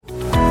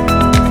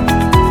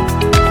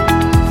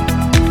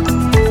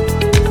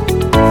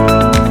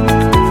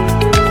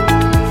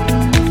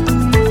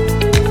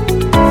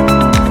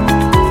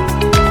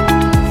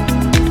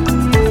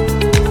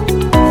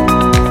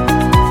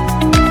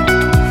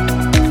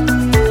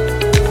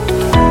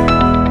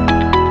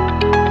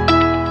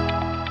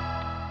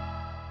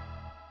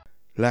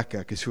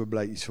Lekker, ek is so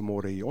bly iets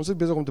vanmôre hier. Ons is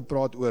besig om te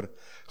praat oor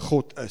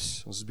God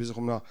is. Ons is besig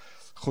om na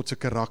God se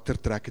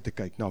karaktertrekke te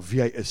kyk, na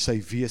wie hy is,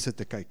 sy wese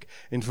te kyk.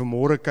 En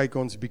vanmôre kyk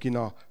ons bietjie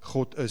na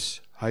God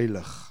is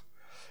heilig.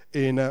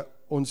 En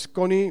ons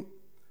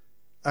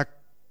ek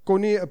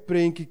kon nie 'n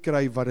prentjie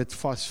kry wat dit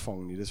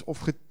vasvang nie. Dis of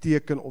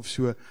geteken of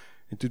so.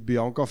 En toe het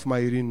Bianca vir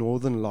my hierdie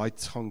Northern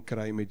Lights gaan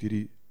kry met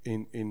hierdie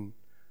en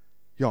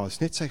ja, is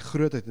net sy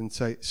grootheid en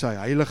sy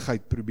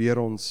heiligheid probeer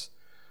ons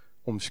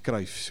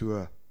omskryf.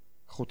 So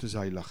God is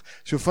heilig.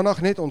 So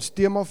vandag net ons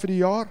tema vir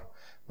die jaar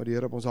wat die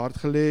Here op ons hart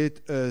gelê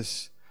het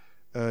is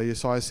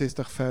Jesaja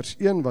 60 vers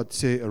 1 wat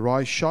sê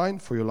Arise, shine,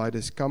 for your light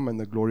has come and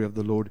the glory of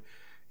the Lord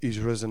is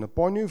risen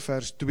upon you.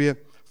 Vers 2,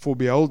 for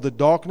behold, the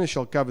darkness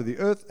shall cover the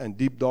earth and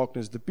deep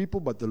darkness the people,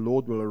 but the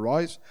Lord will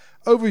arise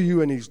over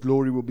you and his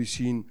glory will be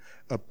seen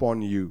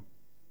upon you.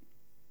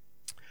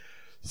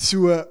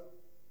 So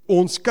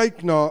ons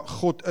kyk na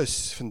God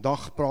is,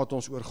 vandag praat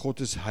ons oor God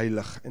is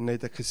heilig en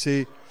net ek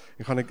gesê,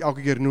 en gaan ek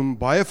elke keer noem,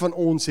 baie van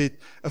ons het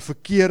 'n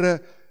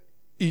verkeerde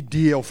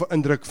idee of 'n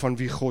indruk van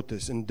wie God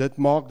is en dit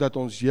maak dat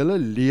ons hele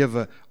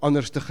lewe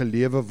anders te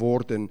gelewe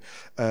word en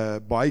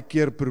baie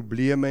keer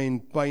probleme en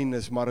pyn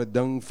is maar 'n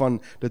ding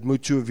van dit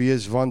moet so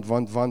wees want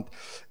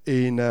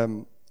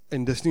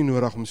en dis nie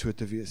nodig om so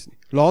te wees nie.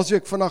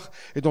 Laasweek vandag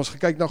het ons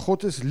gekyk na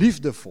God is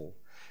liefdevol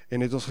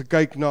en het ons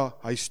gekyk na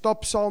hy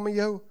stap saam met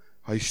jou,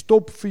 hy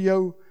stop vir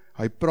jou,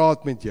 hy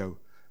praat met jou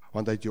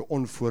want hy het jou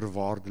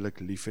onvoorwaardelik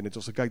lief en het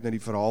ons gekyk na die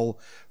verhaal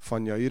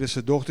van Jairus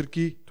se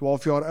dogtertjie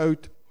 12 jaar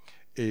oud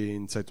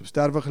en sy het op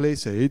sterwe gelê,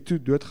 sy het toe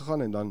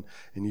doodgegaan en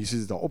Jesus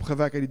is daar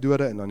opgewek uit die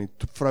dode en dan die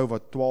vrou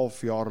wat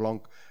 12 jaar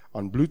lank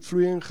aan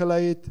bloedvloeiing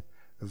gelei het,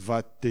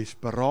 wat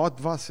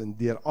desperaat was en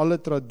deur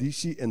alle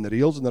tradisie en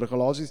reëls en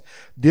regulasies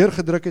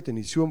deurgedruk het en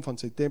die soem van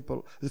sy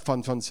tempel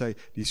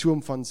die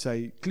soem van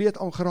sy kleed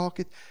aangeraak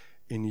het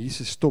en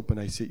Jesus stop en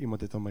hy sê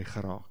iemand het aan my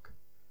geraak.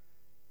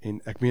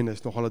 En ek meen,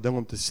 is nogal 'n ding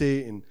om te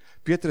sê en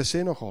Petrus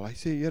sê nogal, hy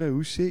sê Here,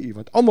 hoe sê u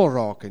want almal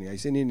raak en hy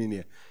sê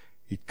nee,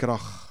 het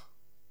krag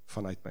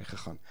vanuit my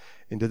gegaan.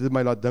 En dit het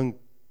my laat dink,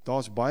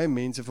 daar's baie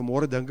mense,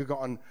 vanmôre dink ek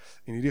aan,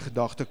 en hierdie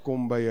gedagte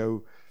kom by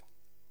jou,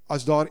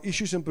 as daar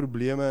issues en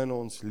probleme in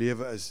ons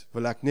lewe is,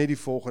 wil ek net die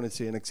volgende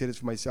sê, en ek sê dit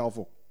vir myself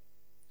ook,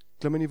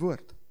 klim in die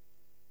woord.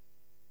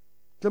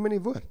 Klim in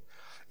die woord.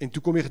 En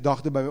toe kom die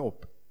gedagte by my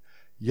op,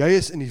 jy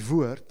is in die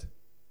woord,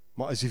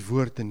 maar is die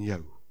woord in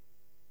jou.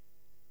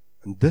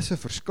 En dis 'n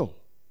verskil,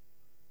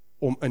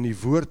 om in die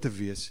woord te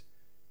wees,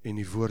 en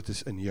die woord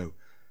is in jou.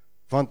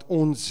 Want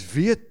ons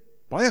weet,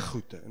 baie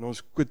goede, en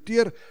ons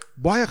quoteer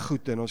baie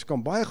goede, en ons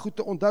kan baie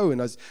goede onthou, en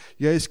as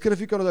jy 'n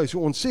skrifgie kan onthou, so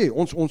ons sê,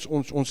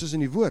 ons is in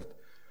die woord,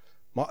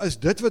 maar is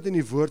dit wat in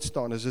die woord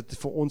staan, is dit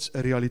vir ons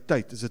 'n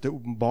realiteit, is dit 'n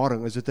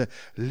openbaring, is dit 'n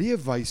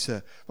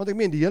leefwyse, want ek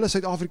meen, die hele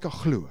Suid-Afrika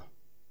glo,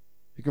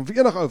 jy kan vir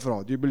enige ou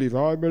vra, do you believe,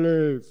 I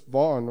believe,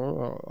 waar,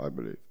 no, I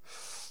believe,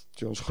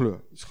 so ons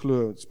glo,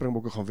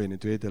 Springbokke gaan wen, en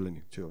toe het hulle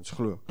nie, so ons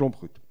glo, klomp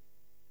goed,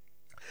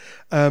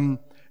 ek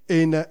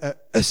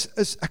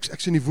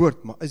is in die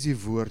woord, maar is die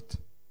woord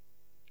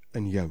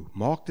in jou,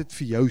 maak dit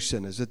vir jou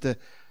sin, is dit 'n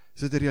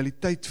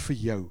realiteit vir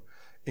jou,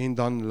 en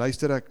dan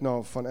luister ek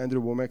na van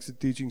Andrew Womack's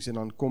teachings, en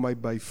dan kom hy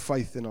by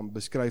faith, en dan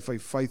beskryf hy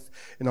faith,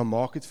 en dan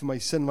maak dit vir my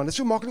sin, want dit is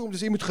so maklik om te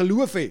sê, jy moet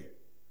geloof hê,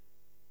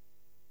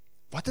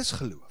 wat is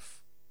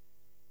geloof?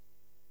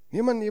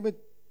 Nee man, jy moet,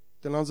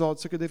 dan is daar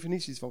sulke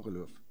definisies van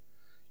geloof,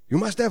 you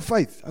must have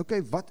faith,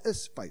 okay, wat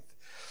is faith?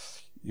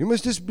 You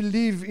must just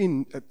believe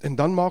in, en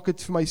dan maak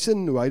dit vir my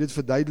sin, hoe hy dit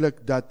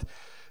verduidelik, dat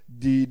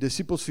die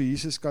disciples vir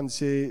Jesus kan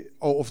sê,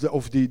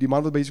 of die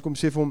man wat by Jesus kom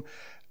sê vir hom,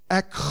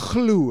 ek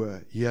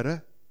glo,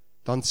 Here,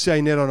 dan sê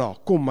hy net daarna,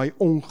 kom my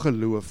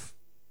ongeloof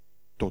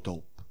tot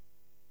hulp.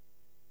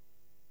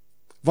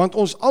 Want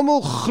ons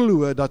almal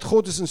glo dat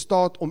God is in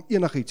staat om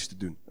enigiets te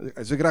doen.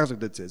 As ek reg as ek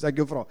dit sê, as ek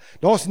jou vra,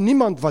 daar's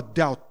niemand wat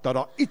doubt dat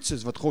daar iets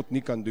is wat God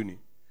nie kan doen nie.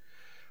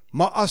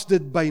 Maar as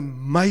dit by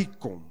my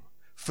kom,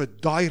 vir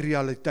daai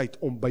realiteit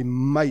om by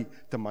my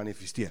te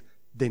manifesteer,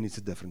 then it's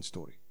a different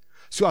story.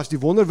 So as die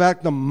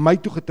wonderwerk na my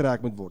toe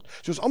getrek moet word.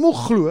 So as almal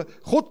glo,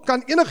 God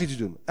kan enigiets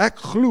doen. Ek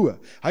glo.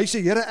 Hy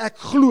sê, Here, ek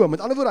glo. Met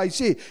ander woorde, hy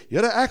sê,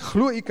 Here, ek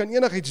glo, u kan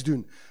enigiets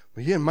doen.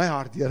 Maar hier in my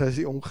hart, Here, is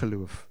die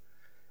ongeloof.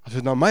 As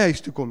dit na my huis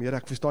toe kom, Here,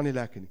 ek verstaan nie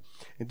lekker nie.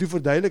 En toe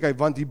verduidelik hy,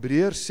 want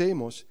Hebreërs sê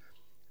mos,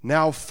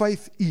 now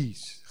faith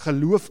is,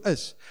 geloof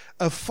is,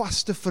 'n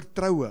vaste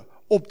vertroue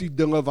op die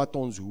dinge wat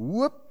ons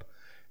hoop,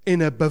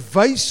 en 'n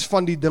bewys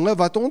van die dinge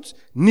wat ons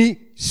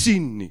nie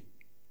sien nie.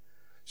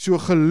 So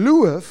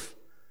geloof,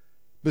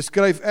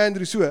 beskryf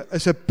Andrew so,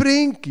 is 'n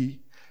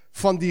prentjie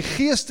van die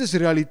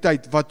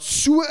geestesrealiteit wat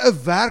so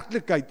 'n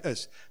werklikheid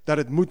is, dat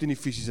dit moet in die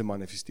fisiese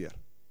manifesteer.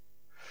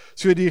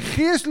 So die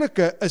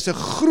geestelike is 'n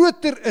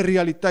groter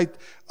realiteit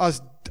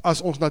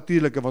as ons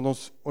natuurlike,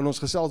 want ons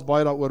gesels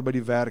baie daaroor by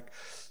die werk,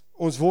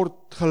 ons word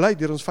gelei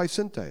deur ons 5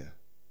 sintuie.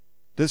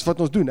 Dis wat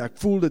ons doen, ek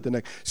voel dit en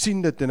ek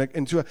sien dit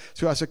en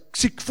so as ek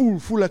siek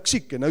voel ek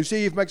siek, en nou sê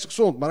jy vir my ek is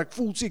gesond, maar ek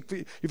voel siek,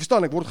 jy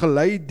verstaan, ek word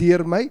gelei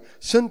deur my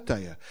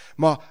sintuie,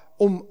 maar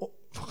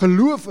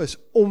geloof is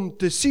om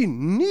te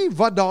sien, nie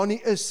wat daar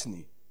nie is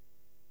nie,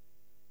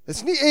 Dit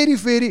is nie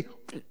airy-fairy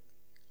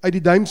uit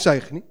die duim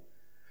suig nie.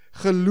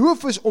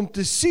 Geloof is om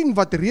te sien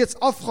wat reeds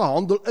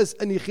afgehandel is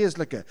in die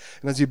geestelike.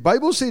 En as die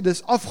Bybel sê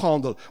dis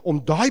afgehandel, om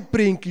daai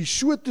prentjie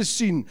so te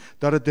sien,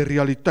 dat dit 'n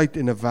realiteit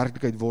en 'n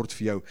werklikheid word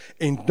vir jou,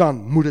 en dan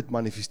moet dit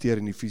manifesteer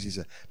in die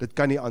fisiese. Dit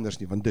kan nie anders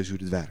nie, want dis hoe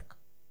dit werk.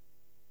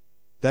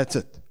 That's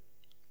it.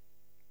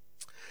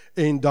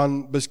 En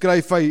dan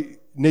beskryf hy,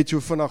 net so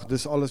vinnig,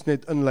 dis alles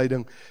net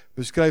inleiding,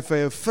 beskryf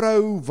hy 'n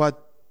vrou wat,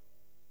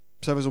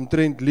 sy was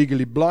omtrent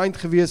legally blind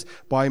gewees,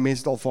 baie mense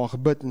het al vir haar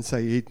gebid en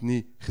sy het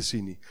nie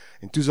gesien nie.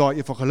 En toe is haar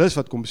evangelis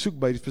wat kom besoek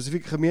by die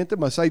spesifieke gemeente,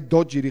 maar sy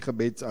dodge hierdie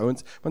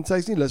gebedsouens, want sy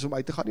is nie lus om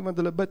uit te gaan nie, want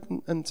hulle bid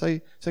en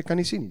sy kan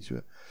nie sien nie. So.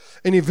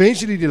 En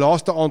eventually die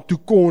laaste aand toe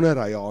corner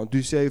hy haar, en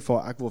toe sê hy vir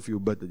haar, ek wil vir jou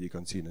bid dat jy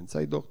kan sien. En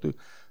sy dog toe,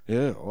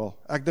 ja, well,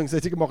 ek dink sy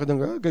het seker maar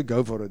gedink, okay,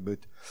 go for it,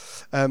 bid.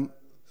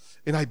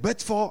 En hy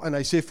bid vir haar en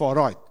hy sê vir haar,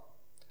 right,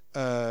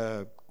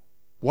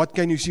 what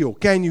can you see, or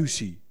can you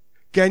see?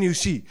 Can you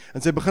see? En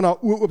sy begin haar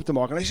oë oop te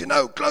maak, en hy sê,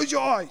 no, close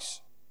your eyes.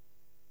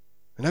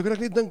 En nou kan ek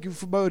net dink, hoe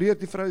verboureerd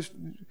die vrou is,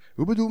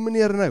 hoe bedoel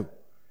meneer nou?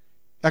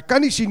 Ek kan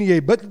nie sien nie,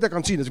 jy bid dat ek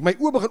kan sien, as ek my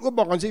oë begin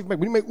oopmaak, dan sê hy vir my, ek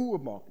moet nie my oë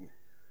oopmaak nie.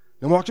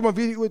 Nou maak sy maar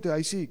weer die oë toe,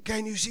 hy sê,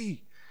 can you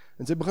see?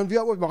 En sy begin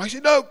weer oopmaak, hy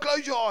sê, no,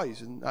 close your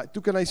eyes. En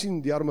toe kan hy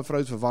sien, die arme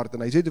vrou is verward,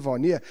 en hy sê toe vir haar,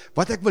 nee,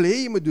 wat ek wil hê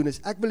jy moet doen is,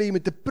 ek wil hê jy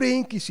moet 'n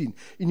prentjie sien,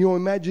 in your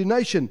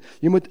imagination,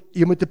 jy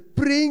moet 'n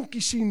prentjie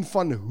sien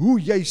van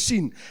hoe jy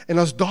sien, en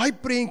as daai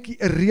prentjie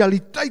 'n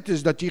realiteit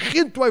is, dat jy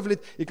geen twyfel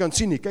het, jy kan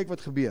sien nie, kyk wat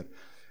gebeur.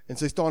 En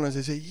sy staan en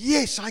sy sê,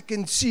 yes, I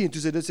can see, en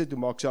toe sy dit sê, toe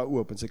maak sy haar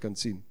oop, en sy kan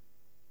sien.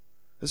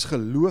 Dis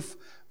geloof,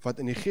 wat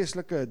in die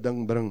geestelike 'n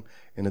ding bring,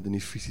 en dit in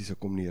die fisiese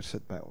kom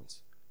neersit by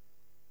ons.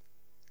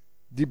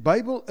 Die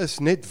Bybel is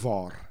net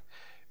waar,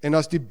 en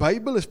as die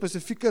Bybel 'n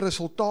spesifieke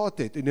resultaat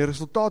het, en die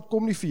resultaat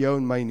kom nie vir jou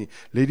en my nie,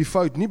 lê die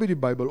fout nie by die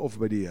Bybel of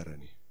by die Here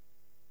nie.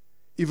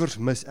 Iewers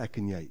mis ek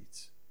en jy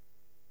iets.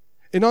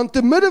 En dan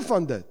te midde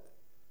van dit,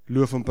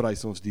 loof en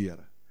prys ons die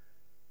Here.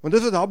 Want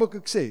dis wat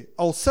Habakuk sê,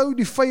 al sou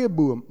die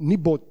vyeboom nie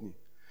bot nie,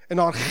 en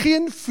daar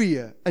geen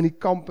vee in die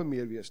kampe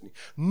meer wees nie,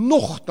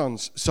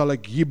 nogtans sal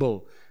ek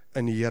jubel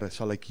in die Here,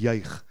 sal ek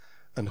juig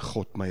in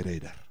God my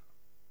redder.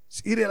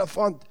 Dis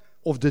irrelevant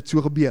of dit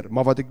so gebeur,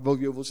 maar wat ek wil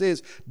sê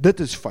is, dit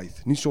is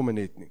faith, nie sommer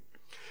net nie.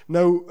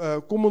 Nou,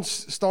 kom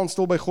ons staan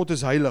stil by God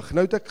is heilig.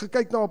 Nou het ek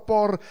gekyk na 'n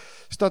paar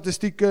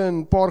statistieke en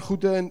 'n paar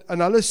goede, en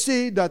hulle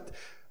sê dat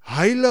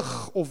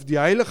heilig, of die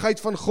heiligheid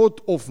van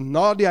God, of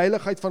na die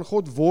heiligheid van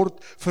God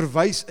word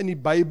verwys in die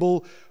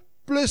Bybel,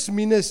 plus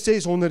minus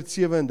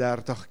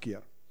 637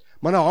 keer.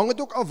 Maar nou hang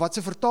het ook af wat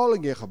se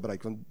vertaling jy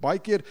gebruik, want baie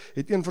keer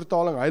het een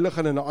vertaling heilig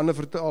en 'n ander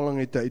vertaling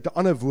het 'n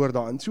ander woord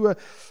daarin. So,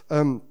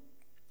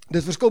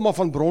 dit verskil maar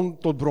van bron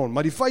tot bron,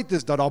 maar die feit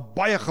is dat daar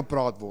baie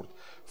gepraat word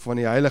van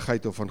die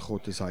heiligheid of van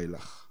God is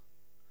heilig.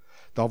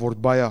 Daar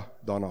word baie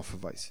daarna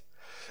verwys.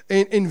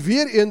 En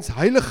weer eens,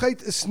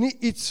 heiligheid is nie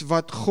iets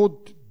wat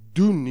God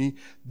doen nie,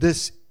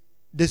 dis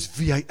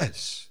wie hy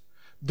is.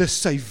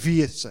 Dis sy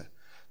wese,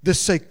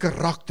 dis sy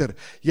karakter.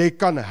 Jy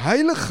kan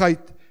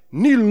heiligheid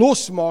nie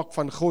losmaak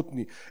van God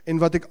nie. En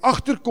wat ek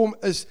agterkom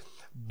is,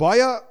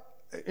 baie,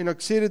 en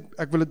ek sê dit,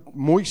 ek wil dit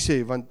mooi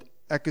sê, want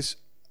ek is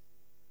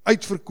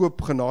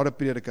uitverkoop genade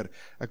prediker.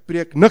 Ek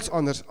preek niks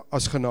anders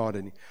as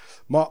genade nie.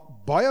 Maar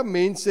baie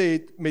mense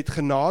het met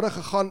genade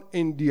gegaan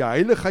en die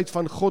heiligheid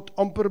van God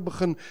amper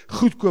begin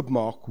goedkoop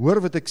maak.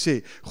 Hoor wat ek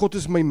sê, God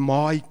is my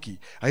maatjie.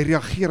 Hy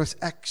reageer as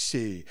ek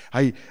sê.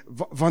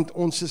 Want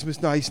ons is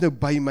nou, hy's nou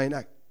by my en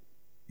ek.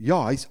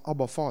 Ja, hy's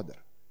Abba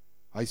Vader.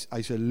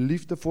 Hy's 'n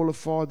liefdevolle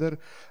Vader.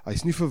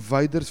 Hy's nie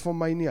verwyders van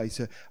my nie. Hy's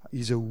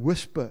 'n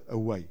whisper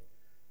away.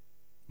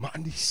 Maar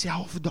in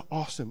dieselfde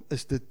asem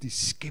is dit die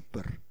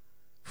skepper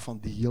van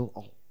die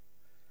heelal.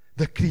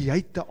 The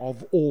creator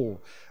of all,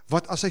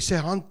 wat as hy sy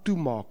hand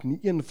toemaak, nie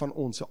een van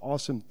ons 'n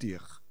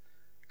asemteug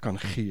kan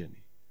gee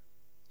nie.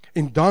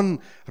 En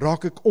dan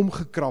raak ek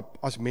omgekrap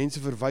as mense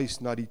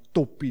verwys na die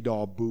toppie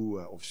daarbo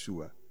of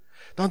so.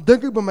 Dan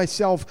dink ek by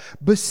myself,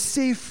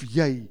 besef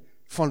jy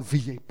van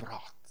wie jy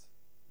praat?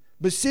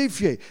 Besef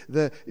jy,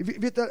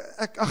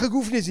 ek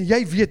hoef nie,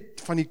 jy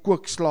weet van die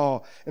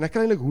kooksla, en ek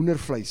kry eintlik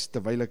hoendervleis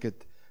terwyl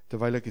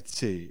ek dit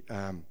sê.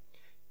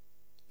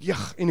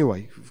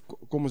 Anyway,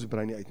 kom ons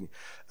brein nie uit nie.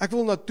 Ek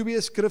wil na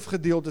 2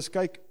 skrifgedeeltes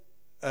kyk,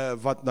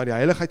 wat na die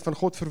heiligheid van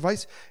God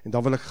verwys, en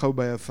dan wil ek gou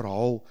by 'n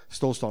verhaal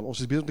stil staan. Ons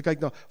is besig om te kyk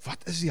na,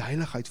 wat is die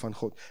heiligheid van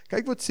God?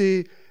 Kyk wat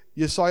sê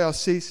Jesaja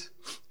 6,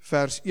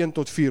 vers 1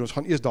 tot 4, ons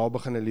gaan eers daar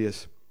begin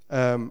lees,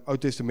 Ou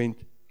Testament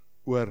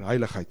oor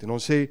heiligheid, en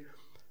ons sê,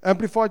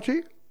 Amplified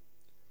G,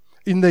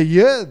 in the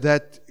year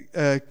that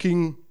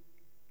King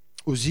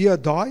Uzziah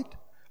died,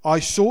 I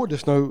saw,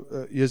 dis nou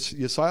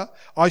Jesaja,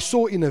 I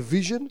saw in a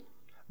vision,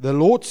 the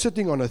Lord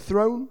sitting on a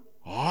throne,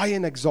 high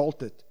and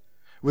exalted,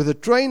 with a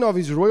train of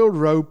his royal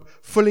robe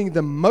filling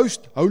the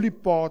most holy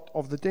part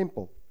of the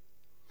temple.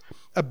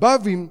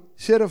 Above him,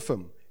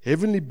 seraphim,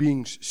 heavenly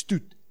beings,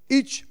 stood.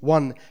 Each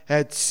one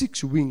had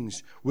 6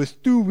 wings.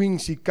 With 2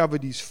 wings he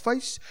covered his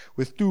face,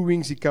 with 2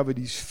 wings he covered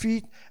his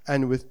feet,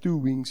 and with 2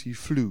 wings he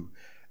flew.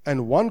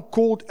 And one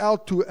called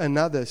out to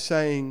another,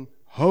 saying,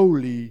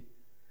 holy,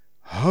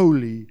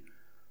 holy,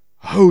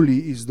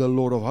 holy is the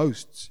Lord of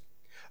hosts.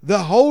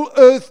 The whole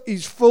earth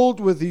is filled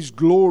with his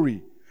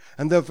glory,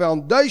 and the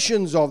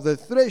foundations of the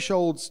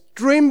thresholds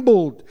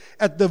trembled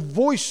at the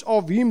voice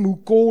of him who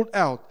called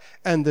out,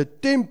 and the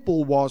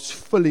temple was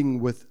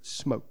filling with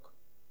smoke.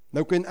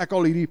 Nou kan ek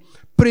al hierdie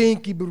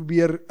prentjie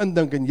probeer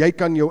indink, en jy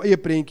kan jou eie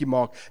prentjie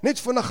maak. Net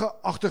vinnige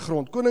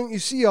agtergrond. Koning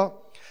Usia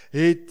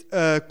het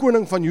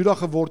koning van Juda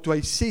geword toe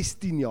hy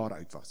 16 jaar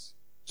oud was.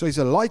 So hy's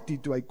 'n laaitie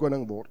toe hy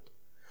koning word.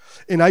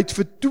 En hy het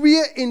vir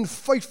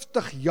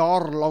 52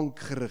 jaar lank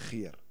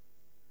geregeer.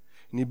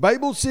 En die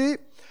Bybel sê,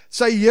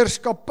 sy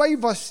heerskappy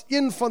was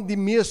een van die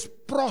mees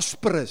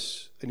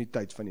prosperous in die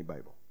tyd van die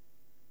Bybel.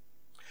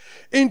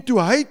 En toe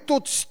hy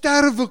tot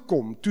sterwe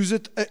kom, toe is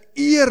dit 'n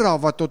era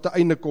wat tot 'n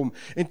einde kom,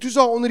 en toe is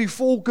daar onder die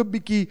volke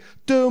bietjie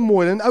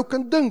turmoil, en ou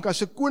kan dink,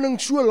 as 'n koning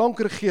so lank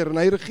regeer, en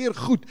hy regeer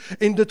goed,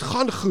 en dit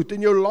gaan goed,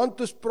 en jou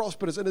land is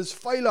prosperous, en is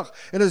veilig,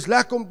 en is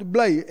lekker om te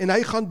bly, en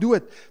hy gaan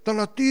dood, dan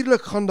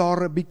natuurlik gaan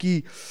daar 'n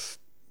bietjie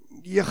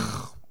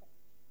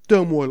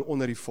turmoil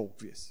onder die volk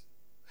wees.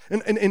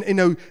 En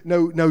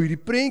nou hierdie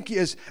prentjie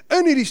is,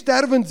 in hierdie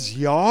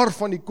sterwensjaar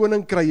van die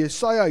koning kry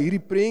Jesaja hierdie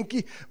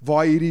prentjie,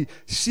 waar hierdie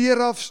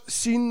serafs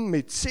sien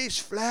met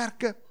 6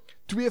 vlerke,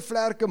 2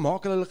 vlerke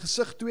maak hulle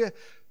gesig 2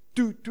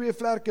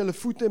 vlerke hulle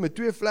voete, met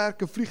 2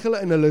 vlerke vlieg hulle,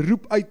 en hulle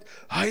roep uit,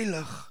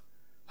 heilig,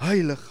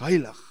 heilig,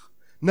 heilig.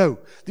 Nou,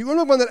 die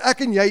oomblik wanneer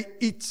ek en jy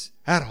iets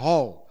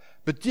herhaal,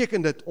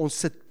 beteken dit, ons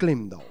sit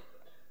klem daar.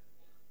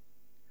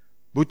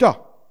 Boeta,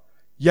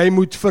 jy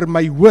moet vir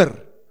my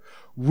hoor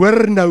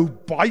nou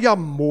baie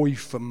mooi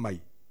vir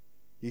my.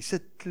 Jy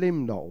sit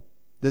klem daarop.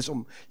 Dis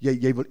om,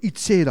 jy wil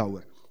iets sê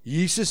daaroor.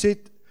 Jesus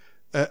het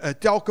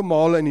telke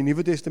male in die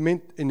Nuwe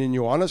Testament en in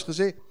Johannes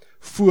gesê,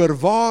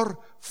 voorwaar,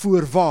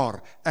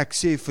 voorwaar, ek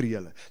sê vir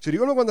julle. So die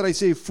oomblik wanneer hy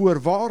sê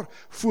voorwaar,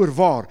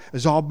 voorwaar,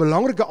 is daar 'n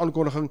belangrike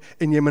aankondiging,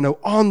 en jy moet nou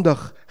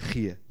aandag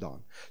gee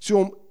daaraan. So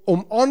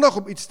om aandag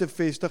op iets te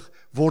vestig,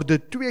 word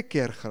dit 2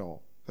 keer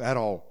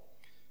herhaal.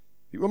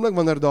 Die oomblik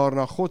wanneer daar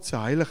na God se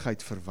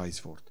heiligheid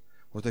verwys word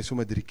hy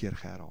sommer 3 keer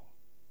geherhaal.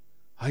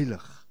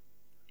 Heilig,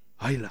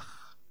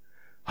 heilig,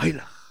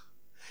 heilig.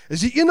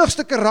 Is die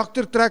enigste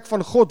karaktertrek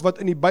van God wat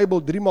in die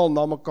Bybel 3 maal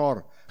na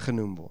mekaar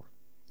genoem word.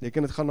 Jy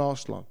kan dit gaan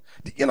naslaan.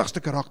 Die enigste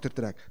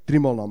karaktertrek, 3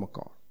 maal na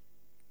mekaar.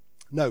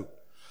 Nou,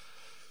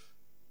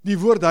 die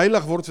woord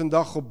heilig word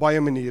vandag op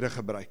baie maniere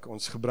gebruik.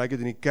 Ons gebruik dit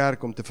in die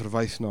kerk om te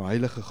verwys na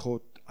Heilige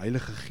God,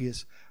 Heilige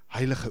Gees,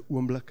 heilige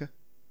oomblikke.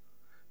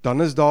 Dan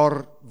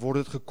word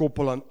dit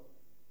gekoppel aan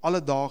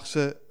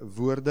alledaagse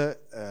woorde,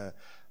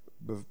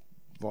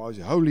 waar is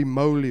holy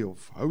moly,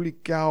 of holy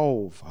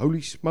cow, of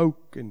holy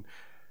smoke, en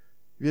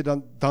weet,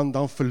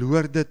 dan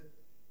verloor dit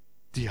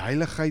die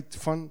heiligheid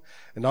van,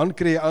 en dan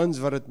kry jy ouens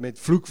wat dit met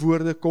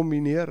vloekwoorde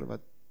kombineer,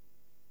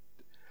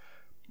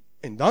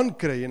 en dan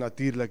kry jy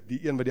natuurlik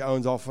die een wat die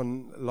ouens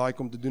daarvan like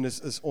om te doen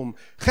is om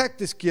gek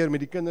te skeer met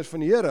die kinders van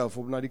die Here, of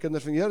om na die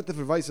kinders van die Here te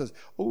verwys as,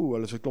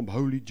 hulle is 'n klomp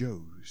holy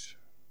Joes.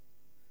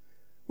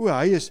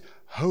 Hy is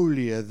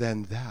holier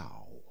than thou.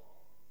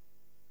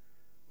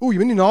 Jy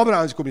moet nie naby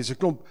aan ons kom, jy is 'n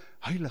klomp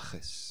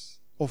heiliges.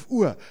 Of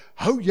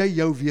hou jy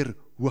jou weer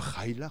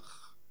hoogheilig?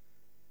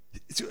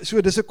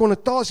 So dis 'n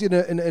konnotasie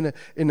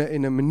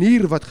in 'n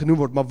manier wat genoem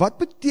word, maar wat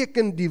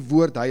beteken die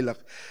woord heilig?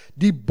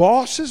 Die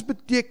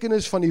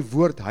basisbetekenis van die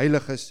woord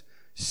heilig is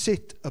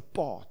set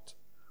apart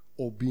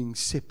or being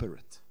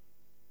separate.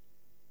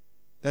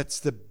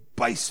 That's the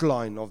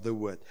baseline of the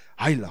word,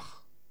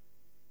 heilig.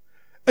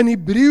 In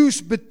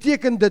Hebreëus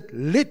beteken dit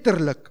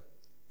letterlik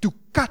to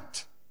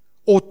cut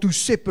or to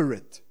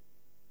separate,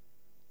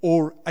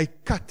 or a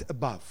cut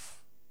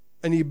above.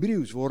 In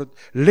Hebreëus word dit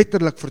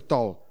letterlik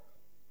vertaal,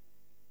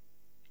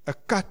 a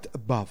cut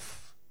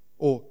above,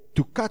 or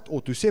to cut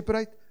or to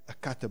separate, a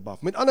cut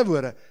above. Met ander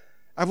woorde,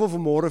 ek wil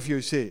vanmôre vir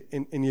jou sê,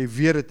 en jy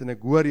weet dit, en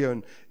ek hoor jou,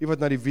 en jy wat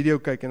na die video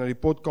kyk, en na die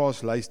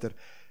podcast luister,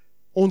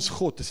 ons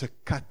God is a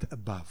cut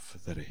above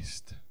the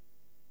rest.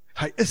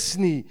 Hy is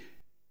nie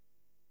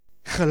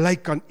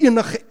gelyk aan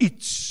enige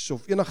iets,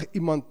 of enige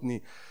iemand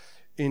nie,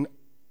 en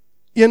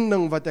een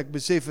ding wat ek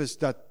besef is,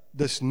 dat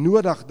dis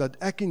nodig dat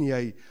ek en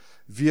jy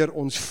weer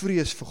ons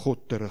vrees vir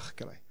God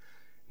terugkry.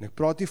 En ek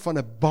praat nie van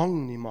 'n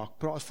bang nie, maar ek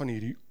praat van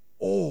hierdie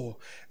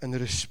en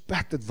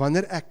respek, dat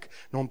wanneer ek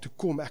na hom toe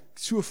kom, ek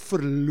so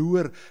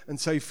verloor in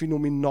sy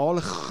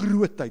fenominale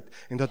grootheid,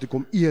 en dat ek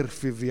hom eer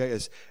vir wie hy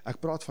is. Ek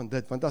praat van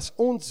dit, want as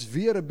ons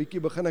weer 'n bietjie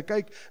begin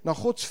kyk na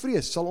Gods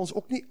vrees, sal ons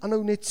ook nie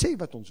aanhou net sê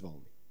wat ons wil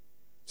nie.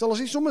 Sal ons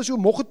nie sommer so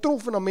moeg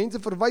getrof en na mense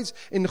verwys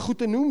en goed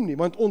te noem nie,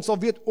 want ons sal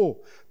weet,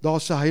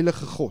 daar's 'n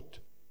heilige God.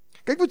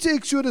 Kyk wat sê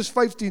Eksodus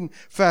 15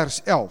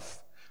 vers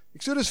 11.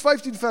 Eksodus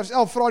 15 vers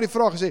 11 vra die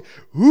vraag gesê,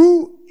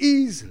 who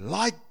is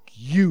like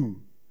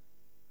you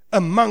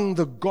among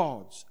the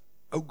gods,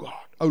 O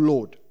God, O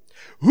Lord?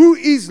 Who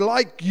is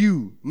like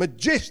you,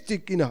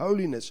 majestic in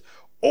holiness,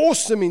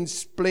 awesome in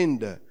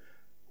splendor,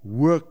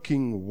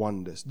 working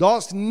wonders?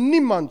 Daar's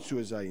niemand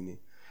soos hy nie.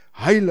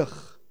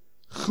 Heilig,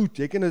 goed,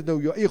 jy kan dit nou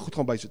jou eie goed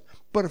gaan bysit.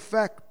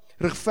 Perfek,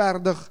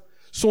 regverdig,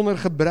 sonder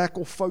gebrek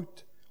of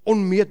fout,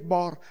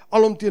 onmeetbaar,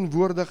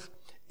 alomteenwoordig,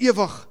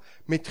 ewig,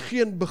 met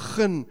geen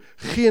begin,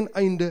 geen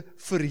einde,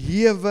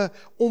 verhewe,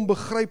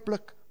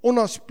 onbegryplik,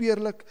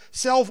 onnaspeurlik,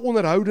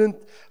 selfonderhoudend.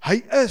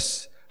 Hy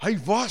is, hy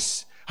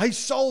was, hy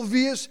sal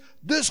wees,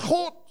 dis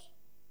God.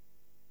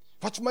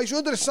 Wat vir my so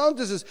interessant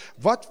is,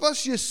 wat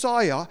was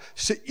Jesaja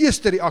se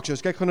eerste reaksie?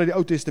 Ons kyk gou na die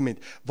Ou Testament.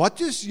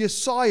 Wat is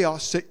Jesaja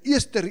se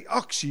eerste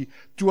reaksie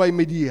toe hy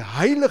met die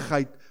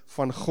heiligheid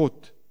van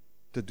God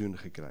te doen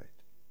gekry het?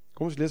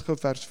 Kom ons lees gou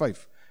vers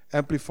 5,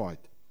 Amplified.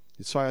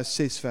 Jesaja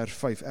 6 vers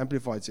 5,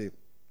 Amplified sê,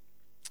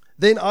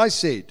 Then I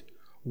said,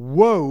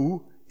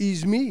 Woe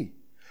is me,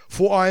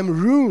 for I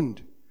am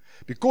ruined,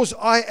 because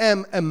I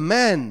am a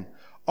man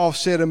of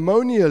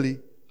ceremonially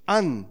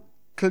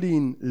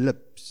unclean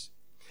lips.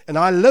 And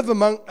I live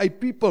among a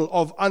people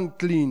of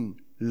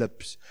unclean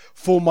lips.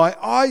 For my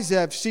eyes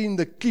have seen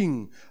the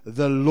King,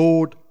 the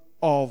Lord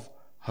of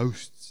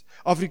hosts.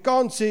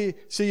 Afrikaans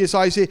sê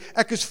Jesaja sê,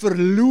 ek is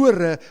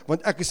verlore,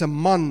 want ek is 'n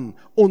man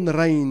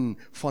onrein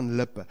van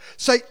lippe.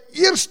 Sy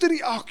eerste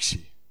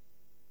reaksie,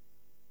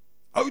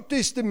 Ou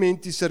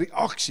Testamentiese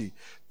reaksie,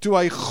 toe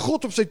hy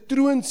God op sy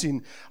troon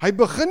sien, hy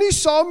begin nie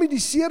saam met die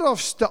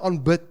serafs te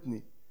aanbid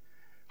nie.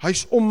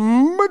 Hy's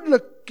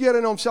onmiddellik keer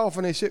in homself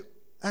en hy sê,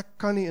 ek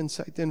kan nie in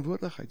sy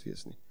teenwoordigheid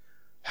wees nie.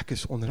 Ek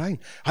is onrein.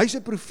 Hy's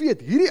 'n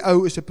profeet. Hierdie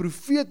ou is 'n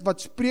profeet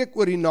wat spreek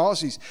oor die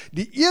nasies.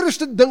 Die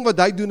eerste ding wat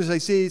hy doen is hy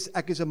sê,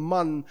 ek is 'n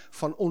man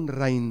van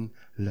onrein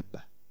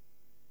lippe.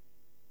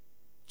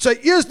 Sy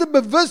eerste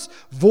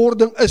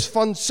bewuswording is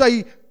van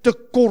sy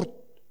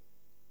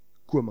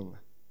tekortkominge.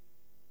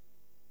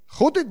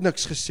 God het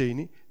niks gesê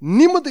nie,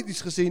 niemand het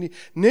iets gesê nie,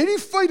 net die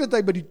feit dat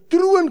hy by die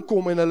troon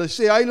kom en hulle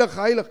sê, heilig,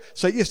 heilig,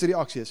 sy eerste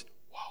reaksie is,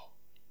 wow.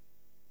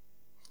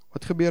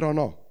 Wat gebeur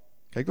daarna?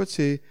 Kyk wat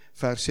sê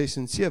vers 6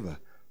 en 7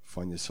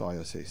 van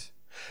Jesaja 6.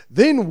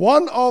 Then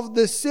one of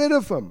the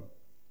seraphim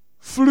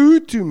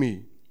flew to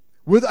me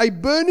with a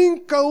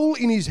burning coal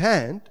in his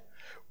hand,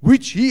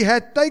 which he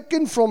had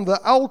taken from the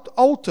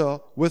altar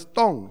with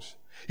tongs.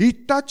 He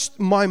touched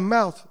my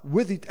mouth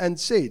with it and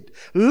said,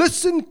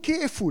 Listen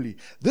carefully,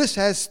 this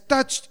has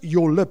touched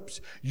your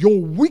lips,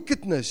 your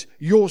wickedness,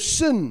 your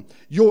sin,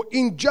 your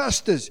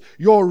injustice,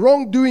 your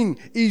wrongdoing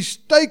is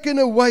taken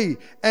away,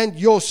 and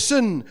your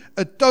sin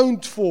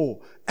atoned for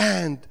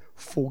and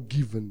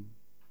forgiven.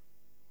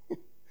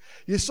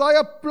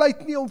 Jesaja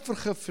pleit nie om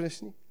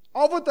vergifnis nie.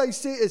 Al wat hy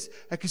sê is,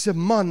 ek is 'n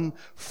man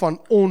van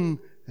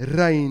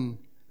onrein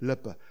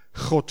lippe.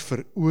 God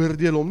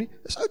veroordeel hom nie,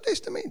 dis Ou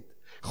Testament.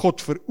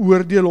 God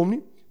veroordeel hom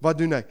nie, wat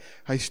doen hy?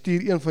 Hy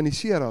stuur een van die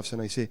serafs en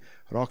hy sê,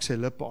 raak sy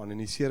lippe aan, en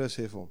die seraf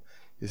sê vir hom,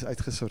 jy is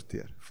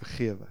uitgesorteer,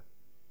 vergewe,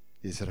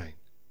 jy is rein.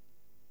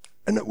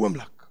 In 'n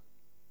oomblik.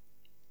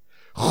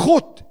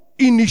 God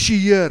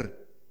initieer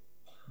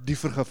die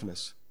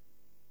vergifnis.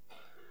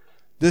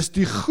 Dis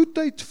die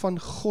goedheid van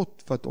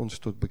God wat ons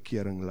tot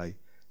bekering lei,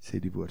 sê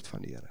die woord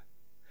van die Here.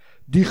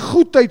 Die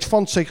goedheid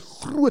van sy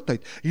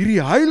grootheid,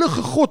 hierdie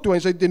heilige God, toe hy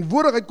in sy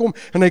teenwoordigheid kom,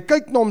 en hy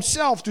kyk na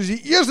homself, toe is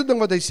die eerste ding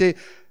wat hy sê,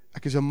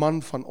 ek is 'n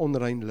man van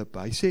onrein lippe.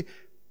 Hy sê,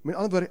 met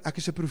ander woorde, ek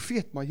is 'n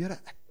profeet, maar Here,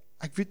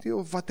 ek weet nie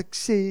of wat ek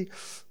sê,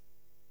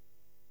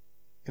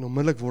 en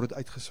onmiddellik word dit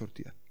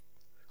uitgesorteer.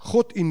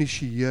 God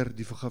initieer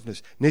die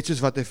vergifnis, net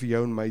soos wat hy vir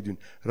jou en my doen.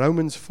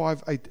 Romans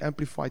 5:8,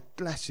 Amplified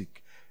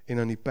Classic, en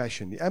dan die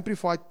Passion. Die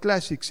Amplified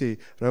Classic sê,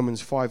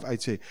 Romans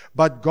 5:8 sê,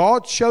 But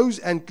God shows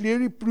and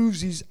clearly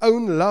proves his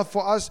own love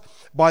for us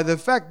by the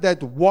fact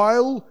that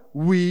while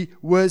we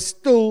were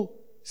still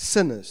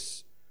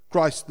sinners,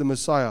 Christ the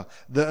Messiah,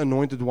 the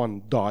Anointed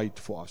One, died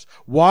for us.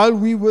 While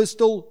we were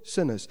still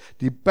sinners.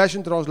 Die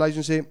Passion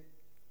Translation sê,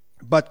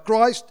 But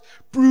Christ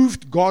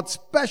proved God's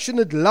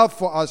passionate love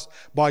for us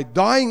by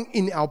dying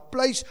in our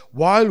place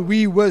while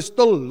we were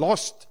still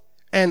lost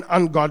and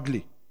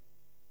ungodly.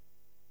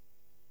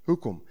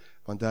 Hoekom?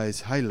 Want hy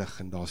is heilig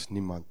en daar is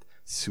niemand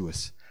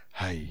soos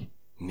hy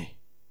nie.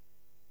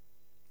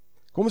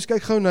 Kom ons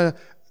kyk gou na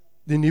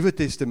die Nuwe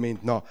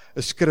Testament, na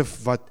 'n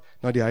skrif wat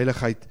na die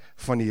heiligheid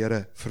van die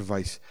Here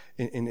verwys,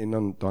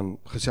 en dan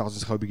gesels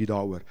ons gou 'n bietjie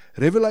daaroor.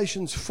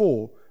 Revelations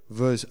 4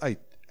 verse 8,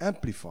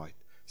 Amplified,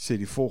 sê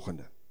die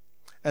volgende.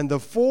 And the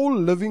 4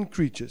 living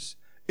creatures,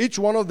 each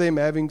one of them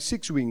having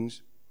 6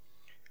 wings,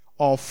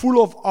 are full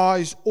of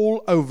eyes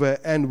all over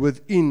and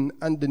within,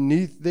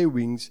 underneath their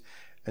wings,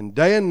 and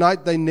day and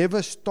night they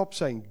never stop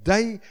saying,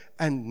 day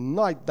and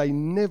night they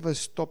never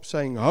stop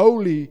saying,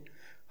 Holy,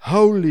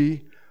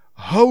 holy,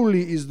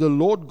 holy is the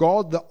Lord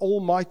God, the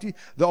Almighty,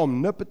 the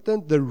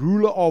Omnipotent, the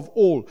ruler of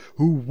all,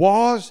 who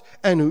was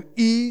and who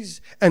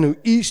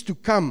is to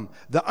come,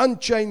 the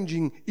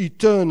unchanging,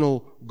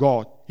 eternal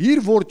God. Hier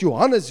word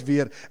Johannes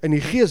weer in die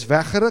gees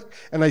weggeruk,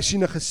 en hy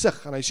sien 'n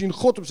gesig, en hy sien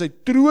God op sy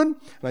troon,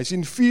 en hy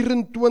sien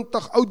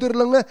 24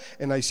 ouderlinge,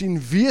 en hy sien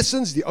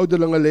wesens, die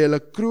ouderlinge lê hulle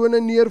krone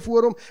neer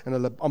voor hom, en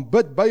hulle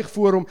aanbid buig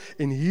voor hom,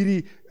 en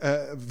hierdie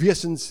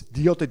wesens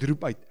die hele tyd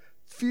roep uit,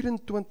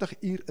 24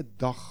 uur 'n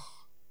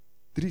dag,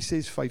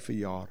 365 'n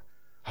jaar,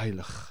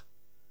 heilig,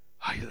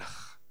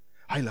 heilig,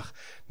 heilig.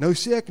 Nou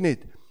sê ek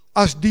net,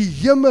 as die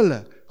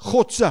hemele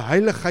God se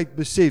heiligheid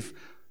besef,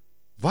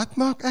 Wat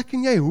maak ek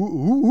en jy?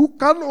 Hoe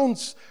kan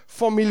ons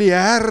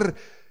familiêr,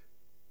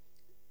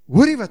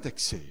 hoor jy wat ek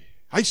sê?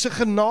 Hy is 'n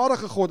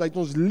genadige God, hy het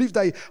ons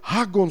liefde, hy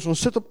hug ons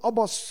sit op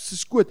Abba se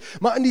skoot,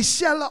 maar in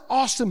dieselfde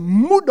asem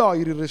moet daar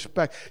hierdie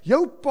respek.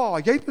 Jou pa,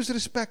 jy het mos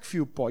respek vir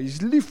jou pa, jy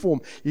is lief vir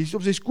hom, jy is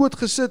op sy skoot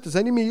gesit, as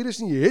hy nie meer hier is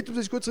nie, jy het op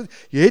sy skoot gesit,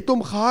 jy het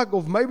hom gehug,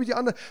 of my bietjie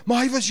ander,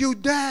 maar hy was jou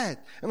dad,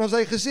 en as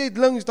hy gesê het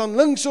links, dan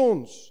links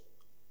ons,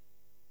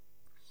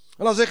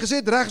 en as hy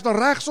gesê het regs, dan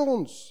regs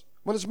ons,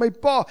 want dit is my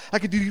pa,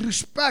 ek het hierdie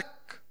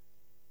respek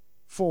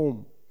vir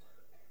hom.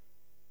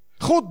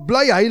 God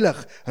bly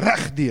heilig,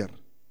 regdeur.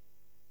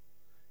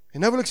 En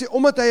nou wil ek sê,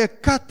 omdat hy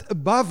 'n cut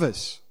above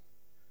is,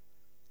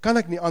 kan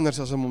ek nie anders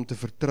as om hom te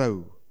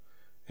vertrou,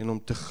 en om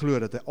te glo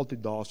dat hy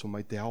altyd daar is om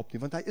my te help nie,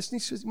 want hy is nie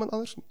soos iemand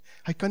anders nie.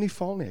 Hy kan nie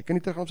faal nie, hy kan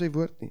nie terug aan sy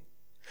woord nie.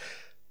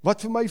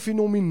 Wat vir my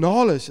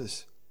fenomenaal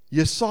is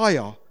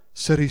Jesaja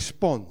se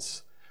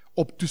respons,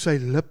 op toe sy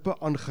lippe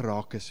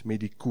aangeraak is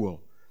met die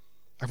kool.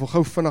 Ek wil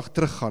gou vinnig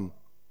teruggaan,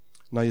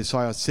 na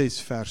Jesaja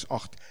 6 vers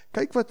 8.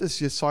 Kyk wat is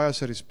Jesaja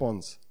se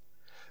respons.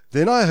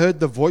 Then I heard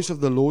the voice of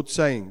the Lord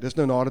saying, dis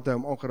nou nadat hy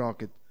hom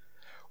aangeraak het,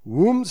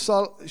 whom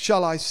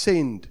shall I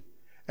send,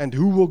 and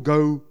who will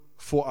go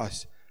for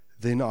us?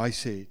 Then I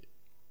said,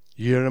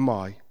 here am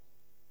I,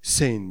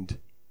 send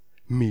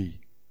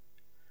me.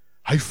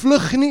 Hy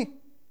vlug nie,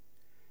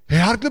 hy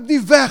hardloop nie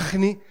weg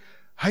nie,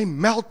 hy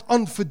meld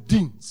aan vir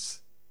diens.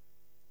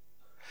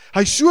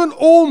 Hy so in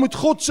awe met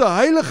God se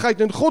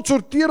heiligheid, en God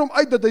sorteer hom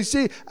uit, dat hy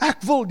sê,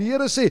 ek wil, die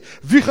Here sê,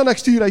 wie gaan ek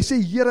stuur? Hy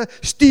sê, Here,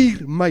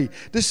 stuur my.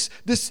 Dis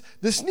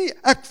nie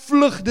ek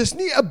vlug, dis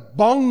nie 'n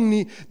bang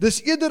nie,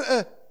 dis eerder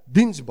 'n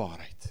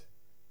diensbaarheid.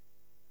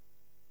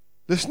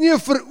 Dis nie 'n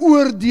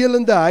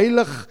veroordelende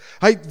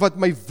heiligheid wat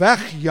my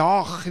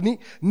wegjaag nie.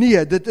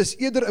 Nee, dit is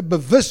eerder 'n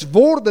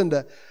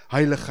bewuswordende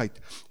heiligheid.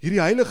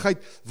 Hierdie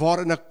heiligheid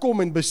waarin ek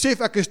kom en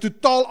besef ek is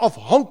totaal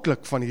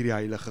afhanklik van hierdie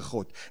heilige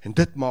God. En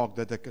dit maak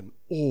dat ek in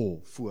awe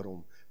voor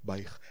hom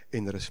buig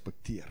en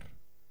respekteer.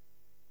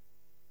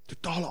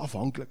 Totale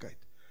afhanklikheid.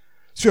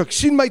 So ek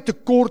sien my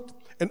tekort,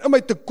 en in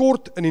my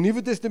tekort in die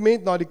Nuwe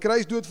Testament, na die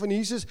kruisdood van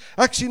Jesus,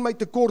 ek sien my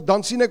tekort,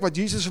 dan sien ek wat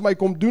Jesus vir my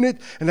kom doen het,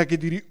 en ek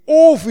het hierdie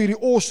awe vir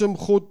hierdie awesome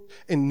God,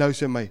 en nou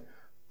sê my,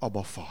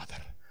 Abba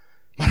Vader.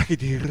 Maar ek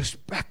het hierdie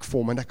respek vir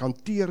hom, en ek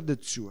hanteer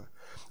dit so.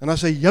 En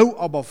as hy jou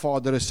Abba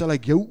Vader is, sal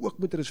ek jou ook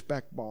met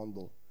respek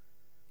behandel.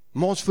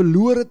 Maar ons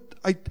verloor het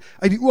uit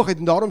die oog uit,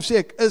 en daarom sê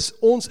ek, is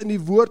ons in die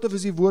woord, of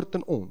is die woord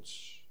in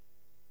ons?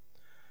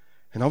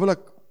 En dan wil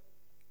ek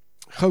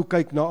gou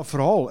kyk na 'n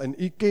verhaal, en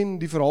u ken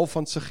die verhaal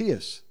van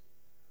Saggeus.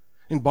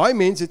 En baie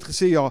mense het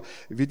gesê, ja,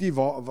 weet jy,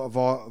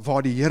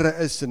 waar die Here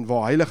is, en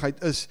waar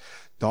heiligheid is,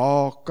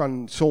 daar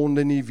kan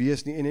sonde nie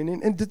wees nie,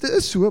 en dit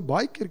is so,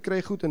 baie keer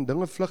kry goed en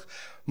dinge vlug,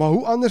 maar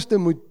hoe anderste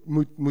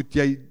moet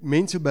jy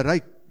mense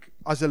bereik,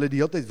 as hulle die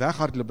hele tyd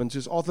weghardloop, en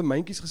soos Arthur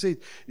Mentjies gesê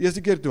het,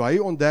 eerste keer toe hy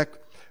ontdek,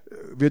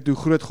 weet hoe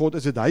groot God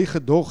is, het hy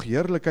gedog,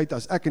 heerlikheid,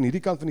 as ek in hierdie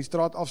kant van die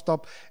straat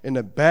afstap, en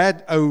 'n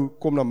bad ou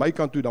kom na my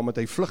kant toe, dan moet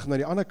hy vlug na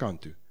die ander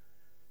kant toe.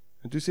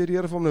 En toe sê die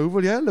Here vir hom, nou, hoe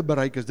wil jy hulle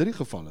bereik, as dit die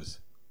geval is?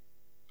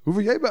 Hoe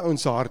wil jy by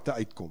ons harte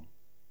uitkom?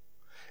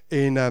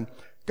 En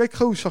kyk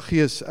gou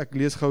Saggeus, ek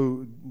lees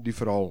gou die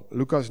verhaal,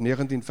 Lukas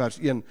 19 vers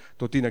 1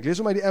 tot 10, ek lees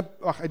hom uit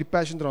die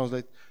Passion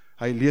Translate,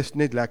 hy lees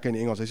net lekker in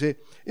Engels, hy sê,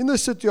 in the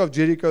city of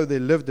Jericho there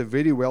lived a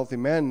very wealthy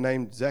man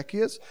named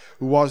Zacchaeus,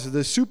 who was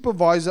the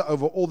supervisor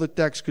over all the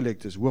tax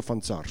collectors, hoof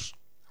van SARS.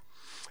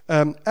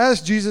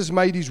 As Jesus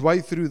made his way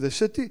through the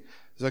city,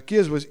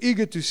 Zacchaeus was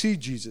eager to see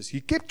Jesus.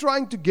 He kept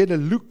trying to get a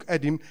look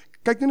at him.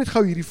 Kyk nou net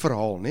gou hierdie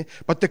verhaal, né?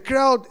 But the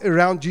crowd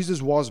around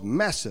Jesus was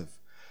massive.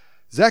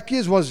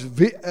 Zacchaeus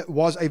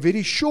was a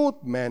very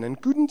short man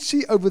and couldn't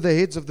see over the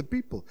heads of the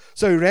people.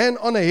 So he ran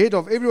on ahead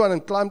of everyone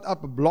and climbed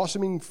up a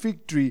blossoming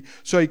fig tree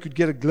so he could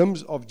get a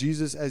glimpse of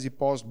Jesus as he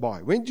passed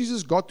by. When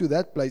Jesus got to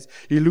that place,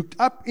 he looked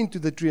up into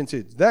the tree and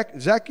said,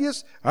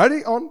 Zacchaeus,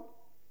 hurry on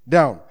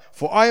down,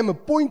 for I am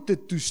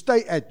appointed to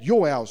stay at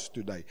your house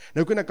today.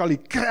 Nou kan ek al die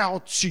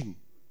crowd sien.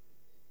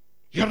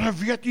 Here,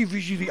 weet jy wie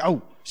is die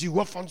ou? Is die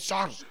hoof van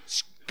SARS.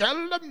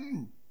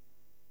 Skelm.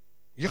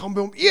 Jy gaan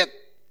by hom eet.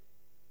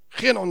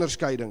 Geen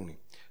onderskeiding nie.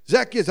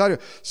 Zacchaeus,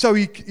 so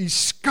he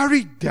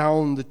scurried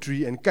down the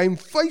tree and came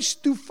face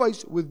to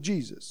face with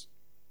Jesus.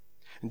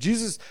 And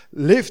Jesus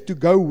left to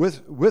go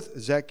with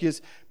Zacchaeus.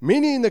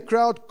 Many in the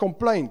crowd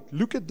complained,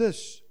 look at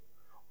this.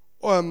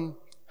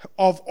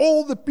 Of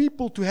all the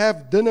people to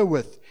have dinner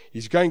with,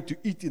 he's going to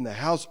eat in the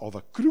house of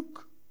a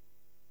crook.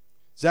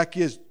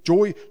 Zacchaeus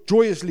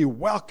joyously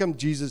welcomed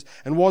Jesus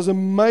and was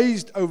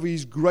amazed over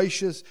his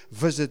gracious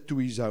visit to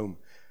his home.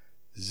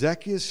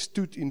 Zacchaeus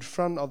stood in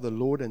front of the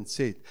Lord and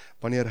said,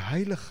 wanneer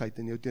heiligheid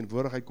in jou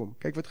teenwoordigheid kom,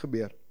 kyk wat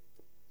gebeur.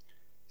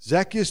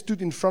 Zacchaeus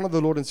stood in front of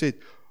the Lord and said,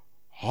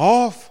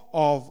 half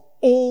of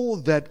all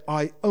that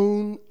I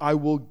own, I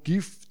will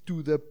give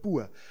to the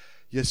poor.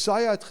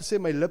 Jesaja het gesê,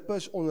 my lippe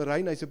is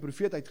onrein, hy's 'n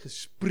profeet, hy het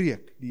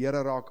gespreek, die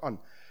Here raak aan.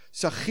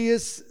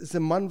 Zacchaeus is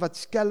 'n man wat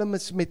skelm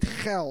is met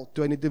geld.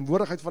 Toe hy in die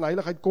teenwoordigheid van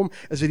heiligheid kom,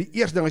 is dit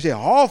die eerste ding, hy sê,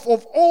 half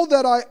of all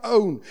that I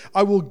own,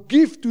 I will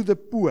give to the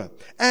poor.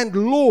 And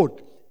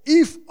Lord,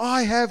 if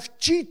I have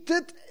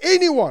cheated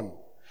anyone,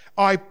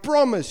 I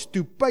promise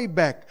to pay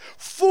back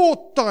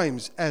 4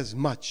 times as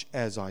much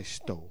as I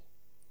stole.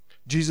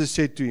 Jesus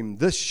said to him,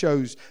 this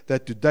shows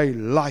that today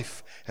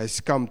life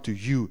has come to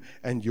you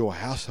and your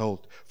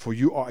household, for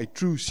you are a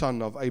true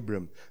son of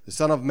Abraham. The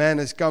Son of Man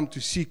has come to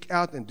seek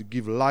out and to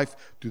give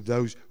life to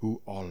those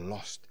who are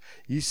lost.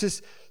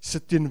 Jesus se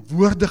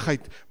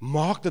teenwoordigheid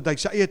maak dat hy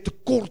sy eie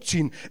tekort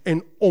sien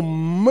en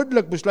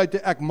onmiddellik besluit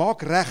hy, ek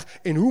maak reg.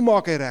 En hoe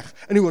maak hy reg?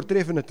 In die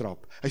oortreffende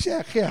trap. Hy sê,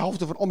 ek gee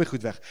helfte van al my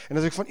goed weg. En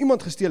as ek van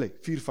iemand gesteel het,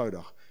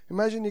 4voudig.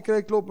 Imagine, jy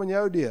kry klop aan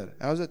jou deur.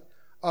 How's it?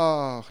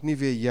 Ag, nie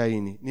weer jy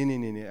nie.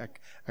 Nee,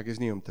 ek is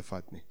nie om te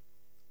vat nie.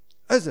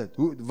 Is dit?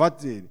 Wat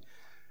sê jy?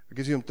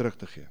 Ek is nie om terug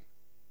te gee.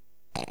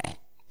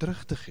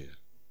 Terug te gee.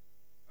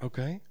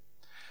 Ok.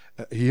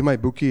 Hier in my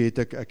boekie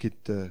het ek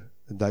het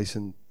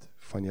 1000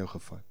 van jou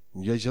gevat.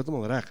 Jy is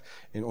heeltemal reg.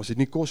 En ons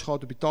het nie kos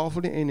gehad op die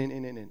tafel nie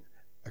en.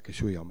 Ek is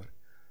so jammer.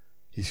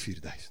 Hier is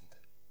 4000.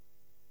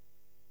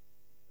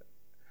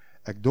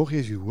 Ek dog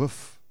jy is die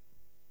hoof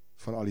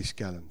van al die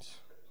skelms.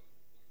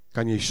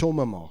 Kan jy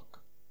somme maak?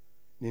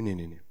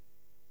 Nee.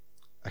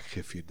 Ek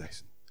gee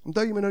 4000.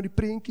 Omdat jy my nou die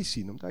prentjie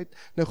sien, omdat hy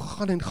nou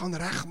gaan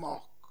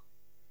regmaak.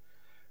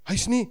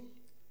 Hy's nie,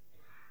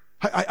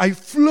 hy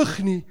vlug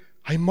nie,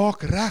 hy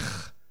maak reg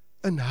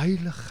in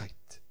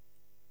heiligheid.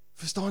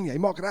 Verstaan jy?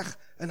 Hy maak reg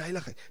in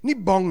heiligheid. Nie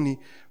bang nie,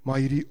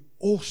 maar hierdie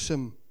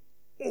awesome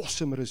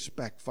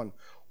respek van,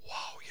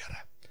 wow,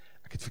 Here,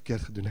 ek het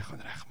verkeerd gedoen, hy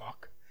gaan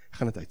regmaak. Ek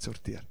gaan dit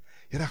uitsorteer.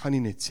 Here, ek gaan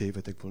nie net sê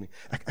wat ek wil nie.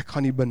 Ek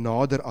gaan nie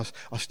benader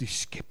as die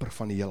skepper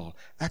van die heelal.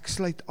 Ek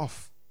sluit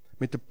af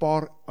met 'n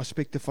paar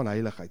aspekte van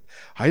heiligheid.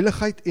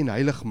 Heiligheid en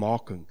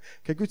heiligmaking.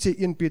 Kyk wat sê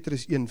 1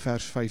 Petrus 1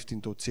 vers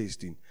 15 tot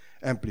 16.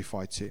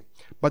 Amplified sê,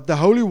 but the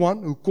Holy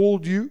One who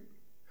called you,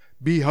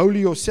 be holy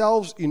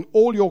yourselves in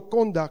all your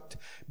conduct,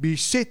 be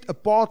set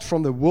apart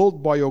from the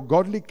world by your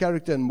godly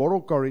character and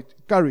moral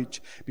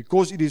courage,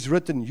 because it is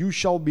written, you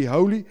shall be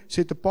holy,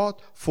 set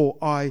apart, for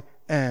I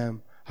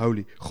am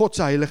holy. God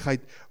se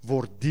heiligheid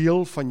word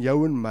deel van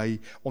jou en my,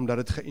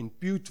 omdat dit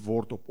geïmpute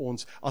word op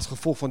ons, as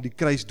gevolg van die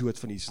kruisdood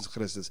van Jesus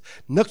Christus.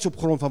 Niks op